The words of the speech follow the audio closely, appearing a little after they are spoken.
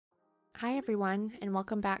Hi, everyone, and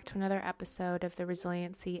welcome back to another episode of the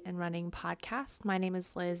Resiliency in Running podcast. My name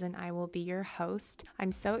is Liz, and I will be your host.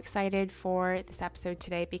 I'm so excited for this episode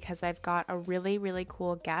today because I've got a really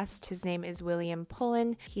cool guest. His name is William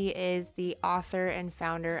Pullen. He is the author and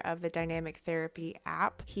founder of the Dynamic Therapy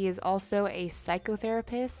app. He is also a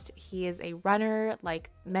psychotherapist. He is a runner,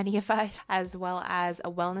 like many of us, as well as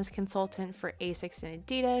a wellness consultant for ASICS and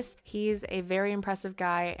Adidas. He's a very impressive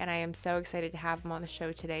guy, and I am so excited to have him on the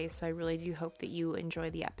show today. So I really do hope that you enjoy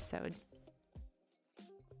the episode.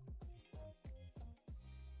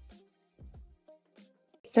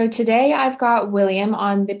 So today I've got William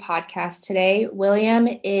on the podcast today. William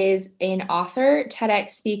is an author,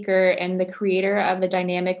 TEDx speaker, and the creator of the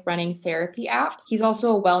Dynamic Running Therapy app. He's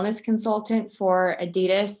also a wellness consultant for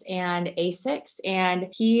Adidas and ASICS, and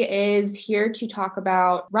he is here to talk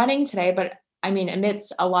about running today, but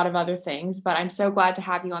amidst a lot of other things, but I'm so glad to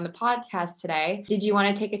have you on the podcast today. Did you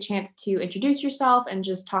want to take a chance to introduce yourself and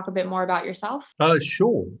just talk a bit more about yourself?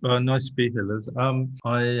 Sure. Nice to be here, Liz.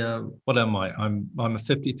 What am I? I'm a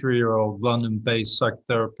 53-year-old London-based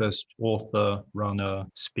psychotherapist, author, runner,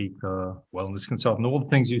 speaker, wellness consultant, all the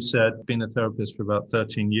things you said. Been a therapist for about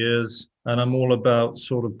 13 years. And I'm all about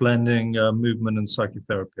sort of blending movement and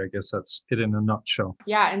psychotherapy. I guess that's it in a nutshell.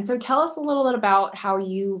 Yeah. And so tell us a little bit about how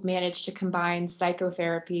you managed to combine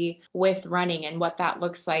psychotherapy with running and what that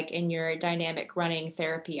looks like in your Dynamic Running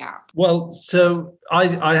Therapy app. Well, so I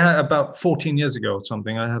had about 14 years ago or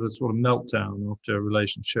something, I had a sort of meltdown after a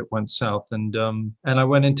relationship went south. And I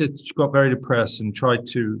got very depressed and tried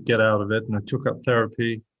to get out of it. And I took up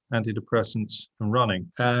therapy, antidepressants, and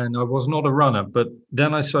running. And I was not a runner, but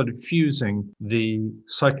then I started fusing the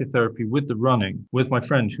psychotherapy with the running with my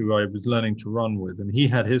friend who I was learning to run with. And he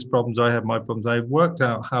had his problems, I had my problems. I worked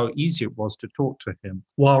out how easy it was to talk to him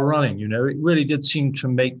while running. You know, it really did seem to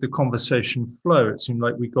make the conversation flow. It seemed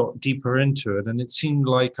like we got deeper into it, and it seemed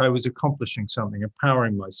like I was accomplishing something,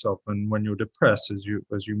 empowering myself. And when you're depressed, as you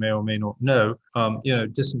may or may not know,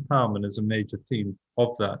 disempowerment is a major theme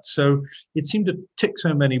of that. So it seemed to tick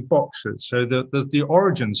so many boxes. So the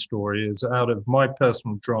origin story is out of my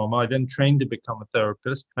personal drama. I then trained to become a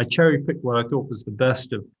therapist. I cherry-picked what I thought was the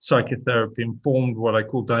best of psychotherapy and formed what I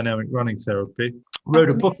call dynamic running therapy. Wrote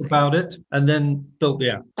a book about it and then built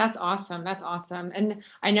the app. That's awesome. That's awesome. And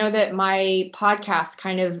I know that my podcast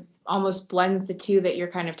kind of almost blends the two that you're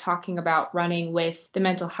kind of talking about, running with the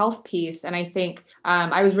mental health piece. And I think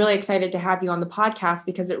I was really excited to have you on the podcast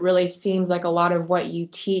because it really seems like a lot of what you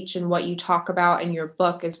teach and what you talk about in your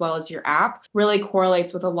book, as well as your app, really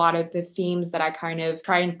correlates with a lot of the themes that I kind of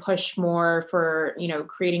try and push more for,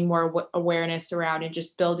 creating more awareness around and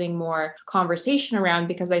just building more conversation around,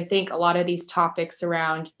 because I think a lot of these topics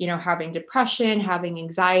around, having depression, having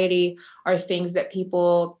anxiety are things that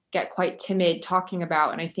people get quite timid talking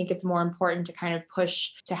about. And I think it's more important to kind of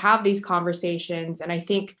push to have these conversations. And I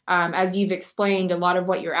think, as you've explained, a lot of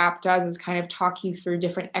what your app does is kind of talk you through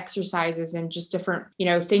different exercises and just different,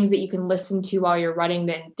 things that you can listen to while you're running,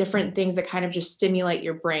 then different things that kind of just stimulate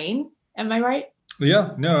your brain. Am I right?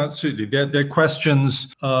 Yeah, no, absolutely. There are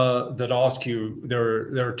questions that ask you.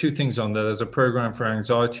 There are two things on there. There's a program for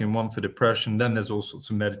anxiety and one for depression. Then there's all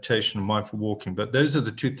sorts of meditation and mindful walking. But those are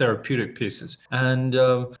the two therapeutic pieces. And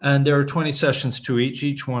there are 20 sessions to each.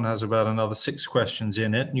 Each one has about another 6 questions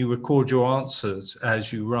in it. And you record your answers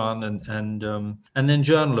as you run and then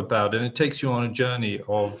journal about it. And it takes you on a journey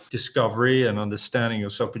of discovery and understanding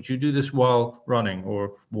yourself. But you do this while running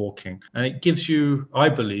or walking, and it gives you, I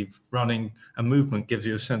believe, running and movement gives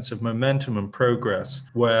you a sense of momentum and progress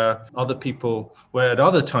where at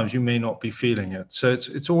other times you may not be feeling it. So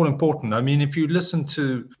it's all important. I mean, if you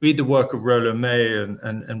read the work of Rollo May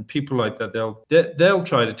and people like that, they'll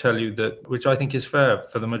try to tell you that, which I think is fair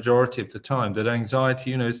for the majority of the time, that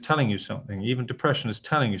anxiety, is telling you something. Even depression is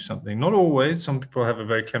telling you something. Not always. Some people have a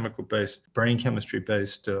very brain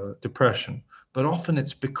chemistry-based depression. But often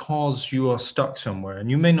it's because you are stuck somewhere and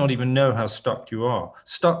you may not even know how stuck you are.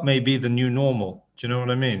 Stuck may be the new normal. Do you know what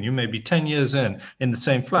I mean? You may be 10 years in the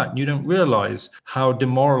same flat and you don't realize how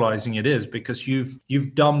demoralizing it is because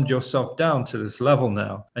you've dumbed yourself down to this level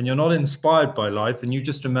now and you're not inspired by life, and you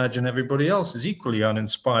just imagine everybody else is equally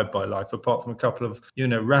uninspired by life, apart from a couple of,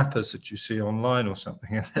 rappers that you see online or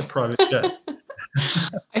something in their private jet.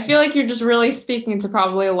 I feel like you're just really speaking to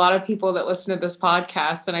probably a lot of people that listen to this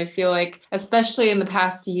podcast. And I feel like, especially in the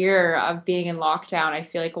past year of being in lockdown, I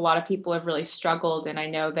feel like a lot of people have really struggled. And I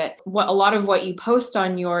know that a lot of what you post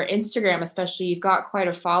on your Instagram, especially, you've got quite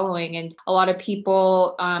a following, and a lot of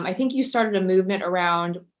people, I think you started a movement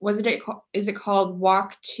around is it called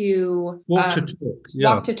Walk to talk.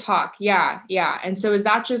 Yeah. Walk to Talk? Yeah, yeah. And so was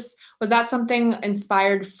that something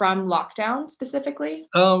inspired from lockdown specifically?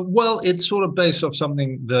 Well, it's sort of based off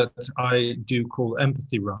something that I do call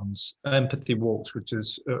empathy runs, empathy walks, which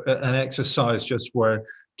is an exercise just where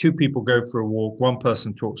two people go for a walk, one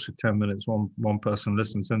person talks for 10 minutes, one person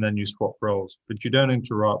listens, and then you swap roles. But you don't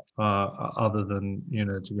interrupt other than,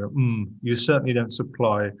 to go, you certainly don't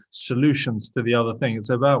supply solutions to the other thing. It's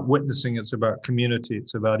about witnessing, it's about community,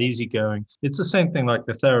 it's about easygoing. It's the same thing like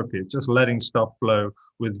the therapy. It's just letting stuff flow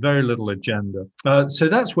with very little agenda. So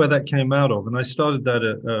that's where that came out of. And I started that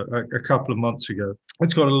a couple of months ago.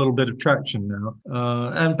 It's got a little bit of traction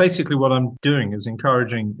now. And basically what I'm doing is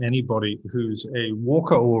encouraging anybody who's a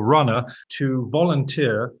walker or runner to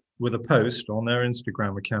volunteer with a post on their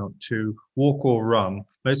Instagram account to walk or run,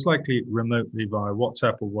 most likely remotely via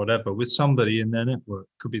WhatsApp or whatever, with somebody in their network.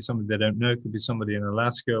 Could be somebody they don't know, could be somebody in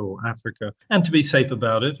Alaska or Africa, and to be safe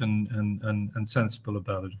about it and sensible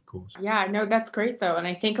about it, of course. Yeah, no, that's great though. And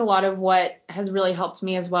I think a lot of what has really helped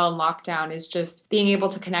me as well in lockdown is just being able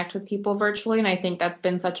to connect with people virtually. And I think that's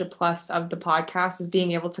been such a plus of the podcast, is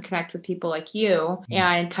being able to connect with people like you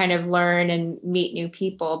and kind of learn and meet new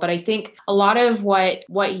people. But I think a lot of what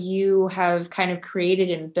you have kind of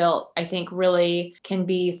created and built, I think really can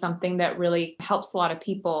be something that really helps a lot of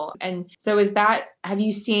people. And so have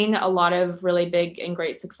you seen a lot of really big and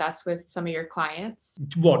great success with some of your clients?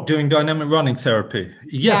 What, doing dynamic running therapy?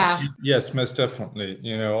 Yes, Yeah. yes, most definitely.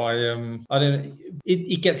 I don't.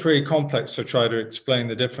 It gets really complex to try to explain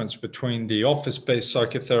the difference between the office-based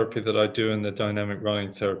psychotherapy that I do and the dynamic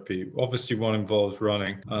running therapy. Obviously, one involves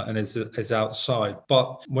running and is outside.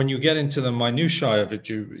 But when you get into the minutiae of it,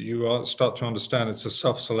 you start to understand it's a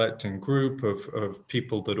self-selecting group of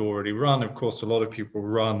people that already run. Of course, a lot of people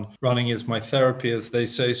run. Running is my therapy, as they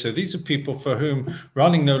say. So these are people for whom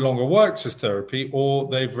running no longer works as therapy, or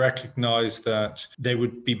they've recognized that they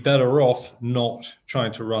would be better off not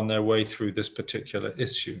trying to run their way through this particular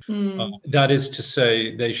issue. That is to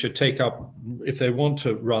say, they should take up, if they want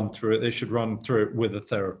to run through it, they should run through it with a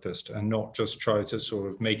therapist and not just try to sort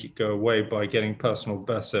of make it go away by getting personal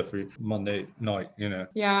bests every Monday night,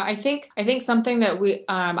 Yeah, I think something that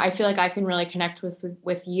I feel like I can really connect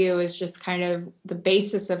with you is just kind of the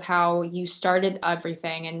basis of how you started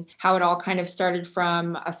everything and how it all kind of started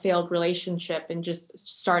from a failed relationship and just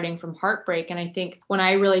starting from heartbreak. And I think when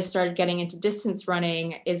I really started getting into distance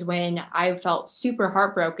running is when I felt super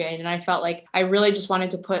heartbroken, and I felt like I really just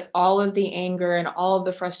wanted to put all of the anger and all of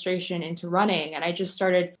the frustration into running. And I just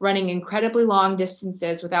started running incredibly long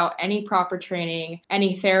distances without any proper training,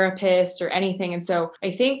 any therapist or anything. And so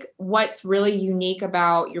I think what's really unique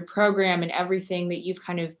about your program and everything that you've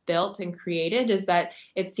kind of built and created is that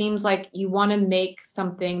it seems like you want to make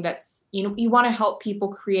something that's, you want to help people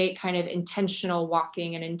create kind of intentional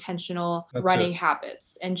walking and intentional running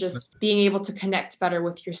habits, and just being able to connect better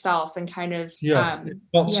with yourself and kind of it's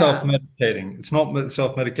not self-medicating. It's not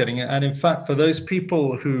self-medicating. And in fact, for those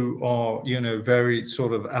people who are, very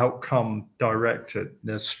sort of outcome directed,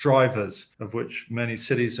 they're strivers, of which many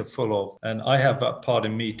cities are full of. And I have that part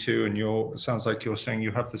in me too. And it sounds like you're saying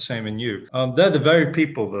you have the same in you. They're the very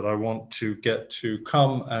people that I want to get to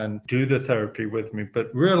come and do the therapy with me,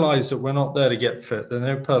 but realize that we're not there to get fit. There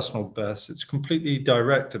are no personal bests. It's completely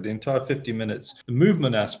directed. The entire 50 minutes, the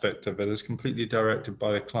movement aspect of it is completely directed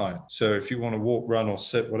by the client. So if you want to walk, run, or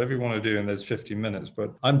sit, whatever you want to do in those 50 minutes,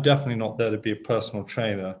 but I'm definitely not there to be a personal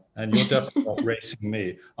trainer, and you're definitely not racing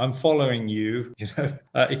me. I'm following you.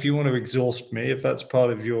 If you want to exhaust me, if that's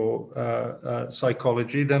part of your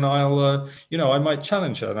psychology, then I'll, I might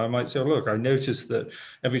challenge that. I might say, oh, look, I noticed that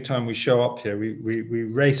every time we show up here, we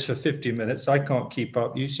race for 50 minutes. I can't keep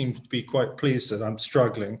up. You seem to be quite pleased that I'm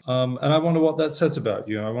struggling. And I wonder what that says about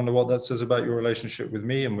you. I wonder what that says about your relationship with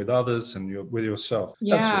me and with others and with yourself.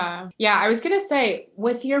 Yeah. Yeah. I was going to say,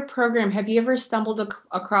 with your program, have you ever stumbled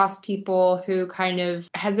across people who kind of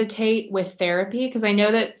hesitate with therapy? Because I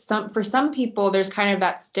know that for some people, there's kind of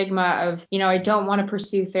that stigma of, I don't want to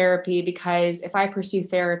pursue therapy because if I pursue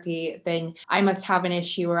therapy, then I must have an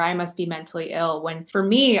issue or I must be mentally ill. When for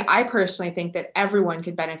me, I personally think that everyone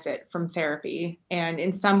could benefit from therapy. And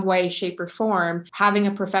in some way, shape, or form, having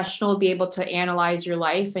a professional be able to analyze your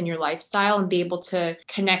life and your lifestyle and be able to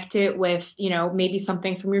connect it with, maybe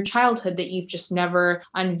something from your childhood that you've just never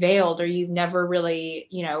unveiled or you've never really,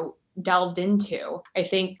 delved into. I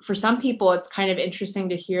think for some people, it's kind of interesting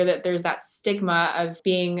to hear that there's that stigma of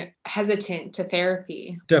being hesitant to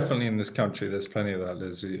therapy. Definitely in this country, there's plenty of that,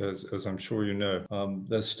 Lizzie, as I'm sure you know.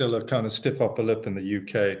 There's still a kind of stiff upper lip in the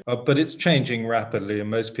UK, but it's changing rapidly, and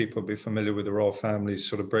most people will be familiar with the Royal Family's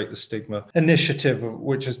sort of Break the Stigma initiative,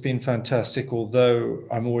 which has been fantastic, although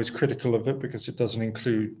I'm always critical of it because it doesn't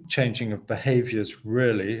include changing of behaviors,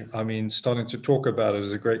 really. I mean, starting to talk about it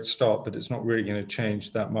is a great start, but it's not really going to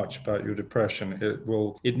change that much about your depression.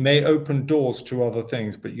 It may open doors to other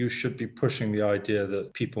things, but you should be pushing the idea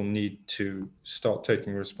that people need to start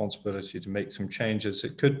taking responsibility to make some changes.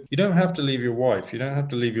 You don't have to leave your wife, you don't have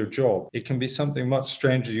to leave your job. It can be something much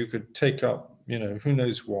stranger. You could take up, who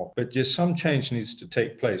knows what, but just some change needs to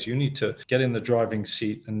take place. You need to get in the driving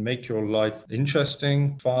seat and make your life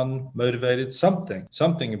interesting, fun, motivated.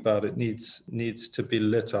 Something about it needs to be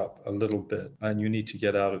lit up a little bit, and you need to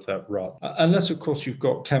get out of that rut. Unless, of course, you've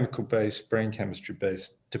got chemical-based, brain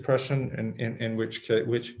chemistry-based depression, in which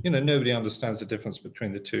nobody understands the difference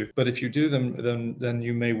between the two. But if you do them, then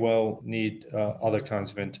you may well need other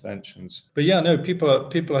kinds of interventions. But yeah, no, people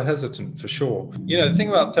are hesitant for sure. The thing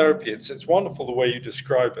about therapy, it's wonderful the way you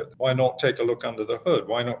describe it. Why not take a look under the hood?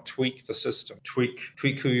 Why not tweak the system,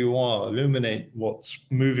 tweak who you are, illuminate what's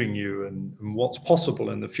moving you and what's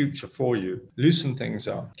possible in the future for you, loosen things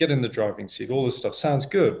up, get in the driving seat. All this stuff sounds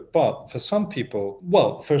good, but for some people,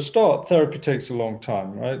 well, for a start, therapy takes a long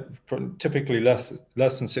time, right? Typically less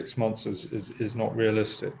than 6 months is not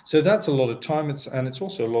realistic. So that's a lot of time, and it's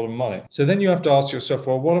also a lot of money. So then you have to ask yourself,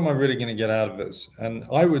 well, what am I really going to get out of this? And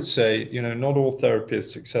I would say, not all therapy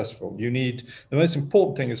is successful. The most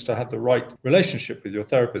important thing is to have the right relationship with your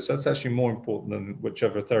therapist. That's actually more important than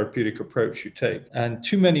whichever therapeutic approach you take. And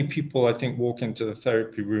too many people, I think, walk into the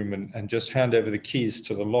therapy room and just hand over the keys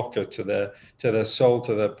to the locker, to their soul,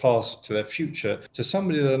 to their past, to their future, to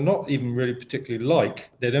somebody they're not even really particularly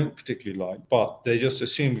they don't particularly like, but they just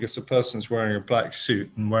assume because the person's wearing a black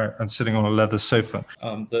suit and sitting on a leather sofa,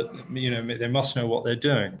 that they must know what they're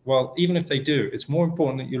doing. Well, even if they do, it's more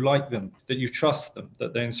important that you like them, that you trust them,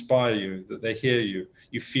 that they inspire you, that they hear you,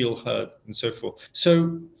 you feel heard, and so forth.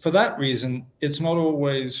 So for that reason, it's not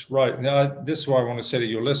always right. Now, this is what I want to say to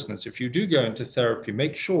your listeners. If you do go into therapy,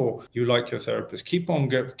 make sure you like your therapist. Keep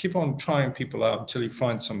on trying people out until you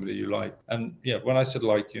find somebody you like. And yeah, when I said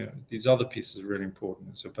these other pieces are really important.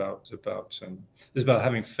 It's about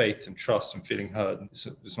having faith and trust and feeling heard.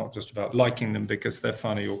 It's not just about liking them because they're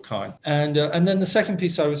funny or kind. And then the second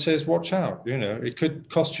piece I would say is watch out. It could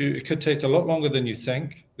cost you. It could take a lot longer than you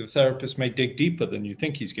think. The therapist may dig deeper than you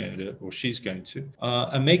think he's going to or she's going to,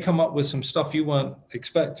 and may come up with some stuff you weren't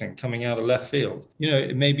expecting coming out of left field.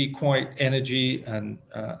 It may be quite energy and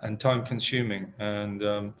time consuming,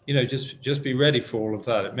 and just be ready for all of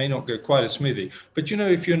that. It may not go quite as smoothly, but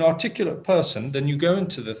if you're an articulate person, then you go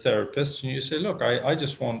into the therapist and you say, look, I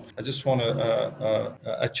just want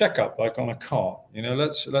a checkup like on a car.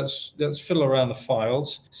 Let's fiddle around the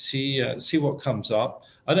files, see what comes up.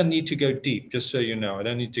 I don't need to go deep, just so you know. I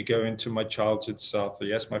don't need to go into my childhood stuff.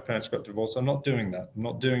 Yes, my parents got divorced. I'm not doing that. I'm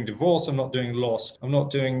not doing divorce. I'm not doing loss. I'm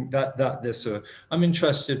not doing this. I'm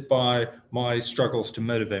interested by my struggles to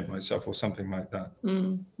motivate myself or something like that.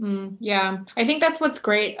 Yeah. I think that's what's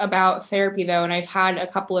great about therapy, though. And I've had a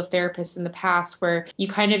couple of therapists in the past where you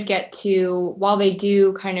kind of get to, while they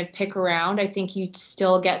do kind of pick around, I think you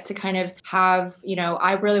still get to kind of have,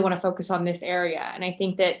 I really want to focus on this area. And I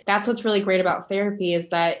think that that's what's really great about therapy is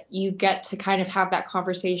that you get to kind of have that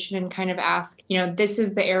conversation and kind of ask, this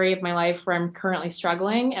is the area of my life where I'm currently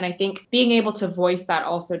struggling. And I think being able to voice that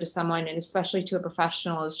also to someone, and especially to a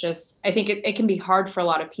professional, is just, I think it can be hard for a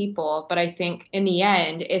lot of people. But I think in the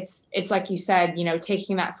end, it's like you said,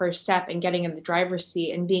 taking that first step and getting in the driver's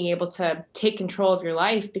seat and being able to take control of your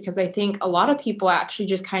life. Because I think a lot of people actually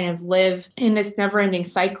just kind of live in this never-ending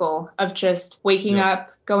cycle of just waking up,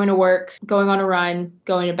 going to work, going on a run,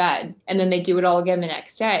 going to bed, and then they do it all again the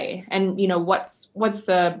next day. And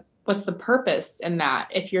what's the purpose in that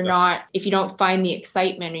if you don't find the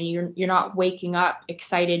excitement and you're not waking up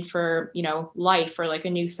excited for life or like a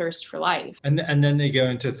new thirst for life. And then they go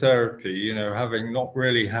into therapy, having not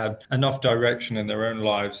really had enough direction in their own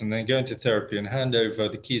lives, and then go into therapy and hand over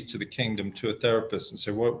the keys to the kingdom to a therapist and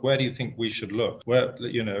say, where do you think we should look? Where,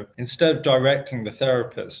 instead of directing the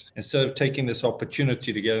therapist, instead of taking this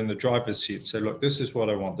opportunity to get in the driver's seat, say, look, this is what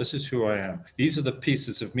I want, this is who I am, these are the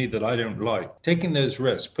pieces of me that I don't like, taking those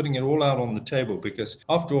risks, putting putting it all out on the table, because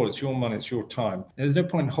after all, it's your money, it's your time. There's no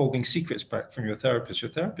point in holding secrets back from your therapist.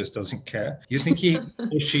 Your therapist doesn't care. You think he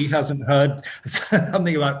or she hasn't heard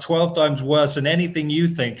something about 12 times worse than anything you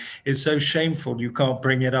think is so shameful you can't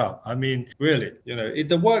bring it up. I mean, really,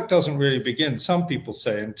 the work doesn't really begin, some people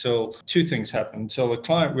say, until two things happen: until the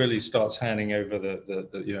client really starts handing over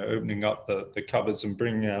the opening up the cupboards and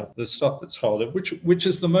bringing out the stuff that's harder, which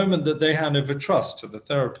is the moment that they hand over trust to the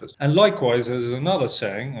therapist. And likewise, there's another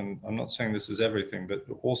saying, and I'm not saying this is everything, but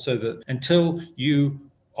also that until you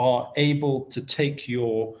are able to take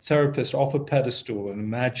your therapist off a pedestal and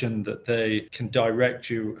imagine that they can direct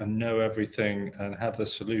you and know everything and have the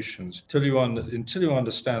solutions, until you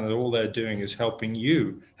understand that all they're doing is helping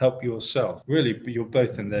you help yourself. Really, you're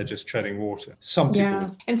both in there just treading water. Some people. Yeah.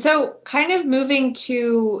 And so kind of moving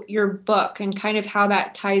to your book and kind of how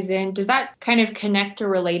that ties in, does that kind of connect or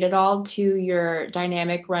relate at all to your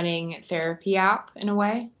dynamic running therapy app in a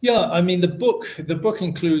way? Yeah, I mean, the book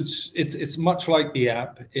includes, it's much like the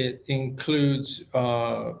app. It includes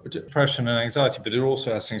depression and anxiety, but it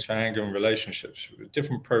also has things for anger and relationships,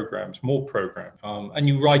 different programs, more programs. And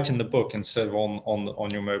you write in the book instead of on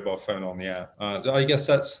your mobile phone on the app. So I guess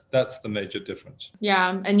that's the major difference.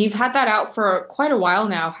 Yeah, and you've had that out for quite a while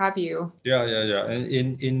now, have you? Yeah.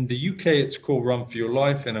 In the UK, it's called Run for Your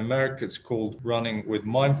Life. In America, it's called Running with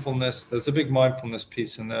Mindfulness. There's a big mindfulness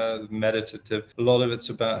piece in there, meditative. A lot of it's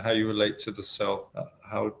about how you relate to the self,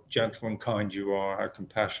 how gentle and kind you are, how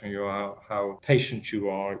compassionate you are, how patient you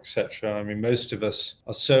are, etc. I mean, most of us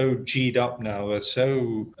are so G'd up now, we're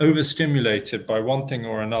so overstimulated by one thing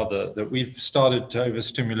or another that we've started to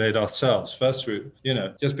overstimulate ourselves. First,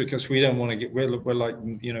 just because we don't want to we're like,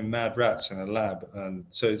 mad rats in a lab. And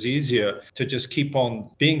so it's easier to just keep on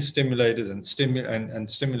being stimulated and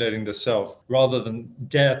stimulating the self, rather than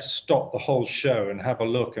dare to stop the whole show and have a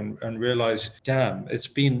look and realize, damn, it's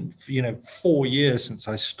been, 4 years since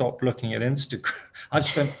I stopped looking at Instagram. I've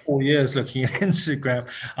spent 4 years looking at Instagram.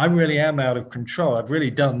 I really am out of control. I've really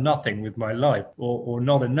done nothing with my life, or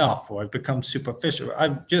not enough, or I've become superficial.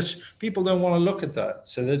 People don't want to look at that.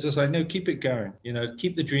 So they're just like, no, keep it going.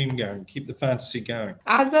 Keep the dream going, keep the fantasy going.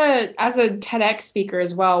 As a TEDx speaker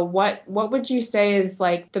as well, what would you say is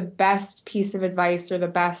like the best piece of advice or the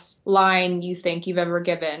best line you think you've ever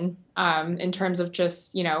given? In terms of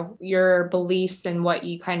just, your beliefs and what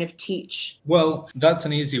you kind of teach? Well, that's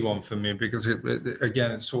an easy one for me, because it's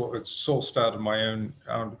sourced out of my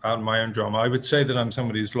own drama. I would say that I'm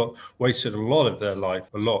somebody who's wasted a lot of their life,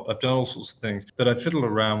 I've done all sorts of things, but I fiddled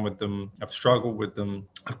around with them. I've struggled with them.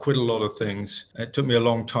 I've quit a lot of things. It took me a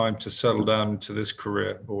long time to settle down into this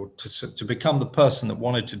career, or to become the person that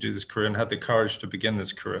wanted to do this career and had the courage to begin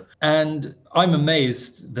this career. And I'm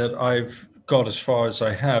amazed that I've got as far as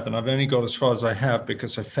I have, and I've only got as far as I have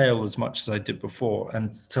because I failed as much as I did before,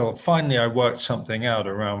 until finally I worked something out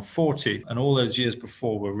around 40, and all those years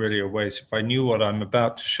before were really a waste. If I knew what I'm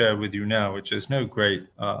about to share with you now, which is no great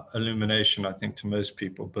illumination, I think, to most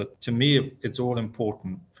people, but to me, it's all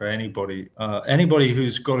important for anybody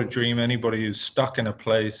who's got a dream, anybody who's stuck in a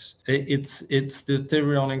place. It's the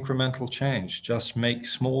theory on incremental change. Just make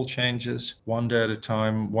small changes, one day at a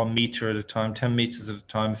time, 1 meter at a time, 10 meters at a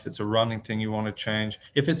time. If it's a running thing you want to change.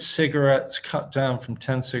 If it's cigarettes, cut down from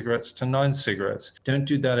 10 cigarettes to 9 cigarettes. Don't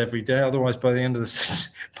do that every day. Otherwise, by the end of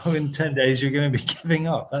in 10 days, you're going to be giving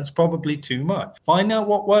up. That's probably too much. Find out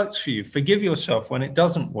what works for you. Forgive yourself when it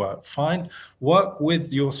doesn't work. Work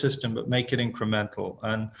with your system, but make it incremental.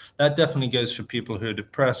 And that definitely goes for people who are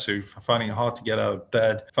depressed, who are finding it hard to get out of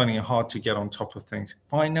bed, finding it hard to get on top of things.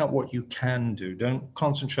 Find out what you can do. Don't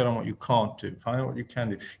concentrate on what you can't do. Find out what you can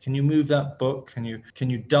do. Can you move that book? Can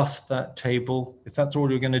you dust that table? If that's all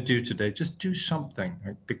you're going to do today, just do something.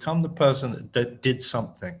 Become the person that did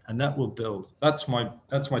something, and that will build. That's my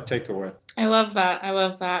takeaway. I love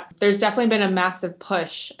that. There's definitely been a massive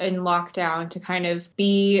push in lockdown to kind of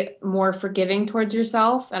be more forgiving towards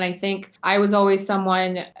yourself. And I think I was always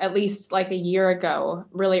someone, at least like a year ago,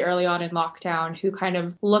 really early on in lockdown, who kind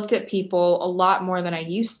of looked at people a lot more than I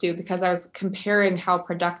used to, because I was comparing how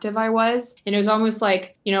productive I was. And it was almost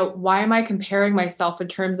like, why am I comparing myself in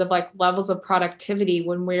terms of like levels of productivity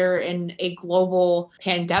when we're in a global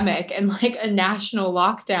pandemic and like a national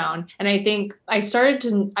lockdown? And I think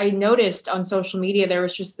I noticed on social media, there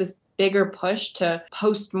was just this bigger push to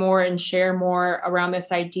post more and share more around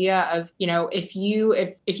this idea of, if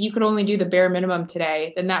you could only do the bare minimum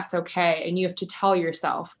today, then that's okay. And you have to tell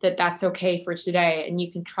yourself that that's okay for today and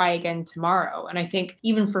you can try again tomorrow. And I think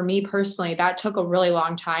even for me personally, that took a really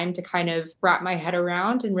long time to kind of wrap my head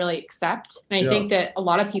around and really accept. And I think that a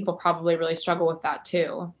lot of people probably really struggle with that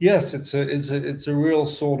too. Yes, it's a real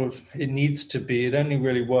sort of, it needs to be, it only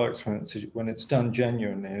really works when it's done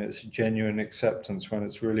genuinely, and it's genuine acceptance, when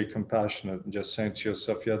it's really compassionate and just saying to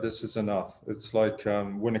yourself, yeah, this is enough. It's like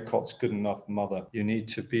Winnicott's Good Enough Mother. You need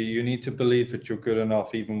to believe that you're good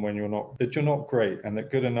enough even when you're not great, and that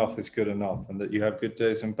good enough is good enough, and that you have good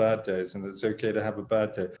days and bad days, and it's okay to have a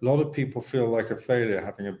bad day. A lot of people feel like a failure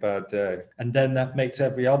having a bad day, and then that makes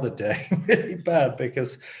every other day really bad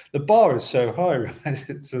because the bar is so high, right?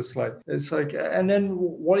 It's like, and then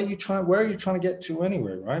where are you trying to get to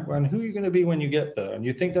anyway, right? And who are you going to be when you get there? And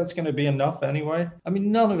you think that's going to be enough anyway? I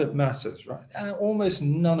mean, none of it matters, right? Almost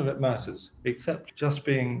none of it matters, except just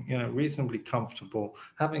being, reasonably comfortable,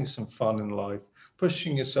 having some fun in life,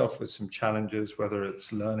 pushing yourself with some challenges, whether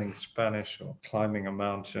it's learning Spanish or climbing a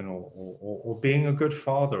mountain or being a good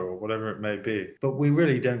father or whatever it may be. But we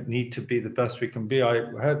really don't need to be the best we can be. I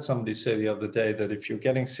heard somebody say the other day that if you're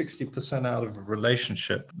getting 60% out of a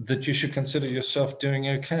relationship, that you should consider yourself doing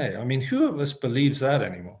okay. I mean, who of us believes that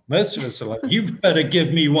anymore? Most of us are like, you better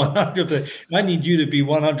give me 100%. I need you to be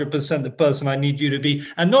 100% the person I need you to be.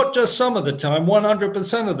 And not just some of the time,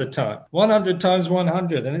 100% of the time, 100 times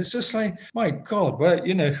 100. And it's just like, my God,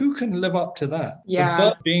 who can live up to that? Yeah.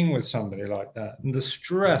 The being with somebody like that, and the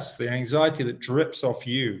stress, the anxiety that drips off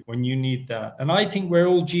you when you need that. And I think we're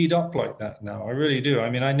all G'd up like that now. I really do. I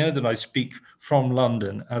mean, I know that I speak from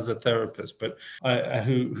London as a therapist, but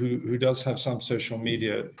who does have some social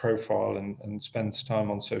media profile and spends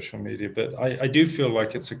time on social media. But I do feel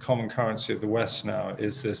like it's a common currency of the West now,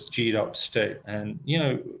 is this G'd up state. And,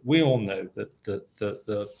 we all know that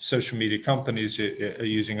the social media companies are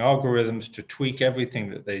using algorithms to tweak everything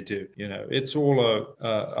that they do. It's all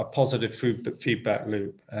a positive feedback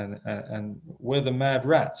loop, and we're the mad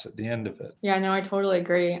rats at the end of it. Yeah, no, I totally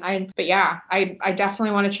agree. I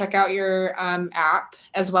definitely want to check out your app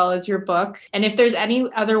as well as your book. And if there's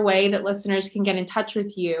any other way that listeners can get in touch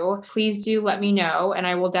with you, please do let me know, and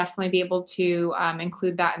I will definitely be able to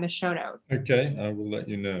include that in the show notes. Okay, I will let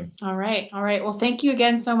you know. All right. Well, thank you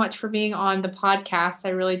again so much for being on the podcast. I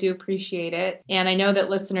really do appreciate it. And I know that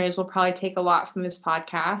listeners will probably take a lot from this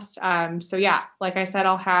podcast. So yeah, like I said,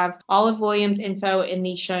 I'll have all of William's info in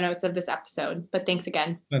the show notes of this episode. But thanks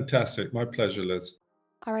again. Fantastic. My pleasure, Liz.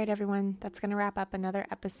 All right, everyone, that's going to wrap up another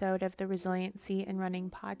episode of the Resiliency in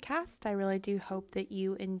Running podcast. I really do hope that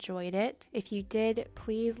you enjoyed it. If you did,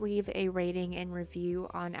 please leave a rating and review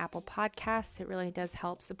on Apple Podcasts. It really does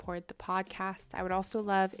help support the podcast. I would also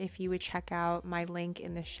love if you would check out my link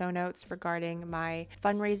in the show notes regarding my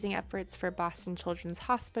fundraising efforts for Boston Children's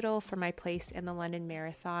Hospital for my place in the London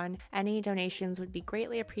Marathon. Any donations would be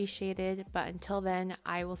greatly appreciated, but until then,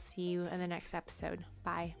 I will see you in the next episode.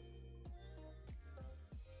 Bye.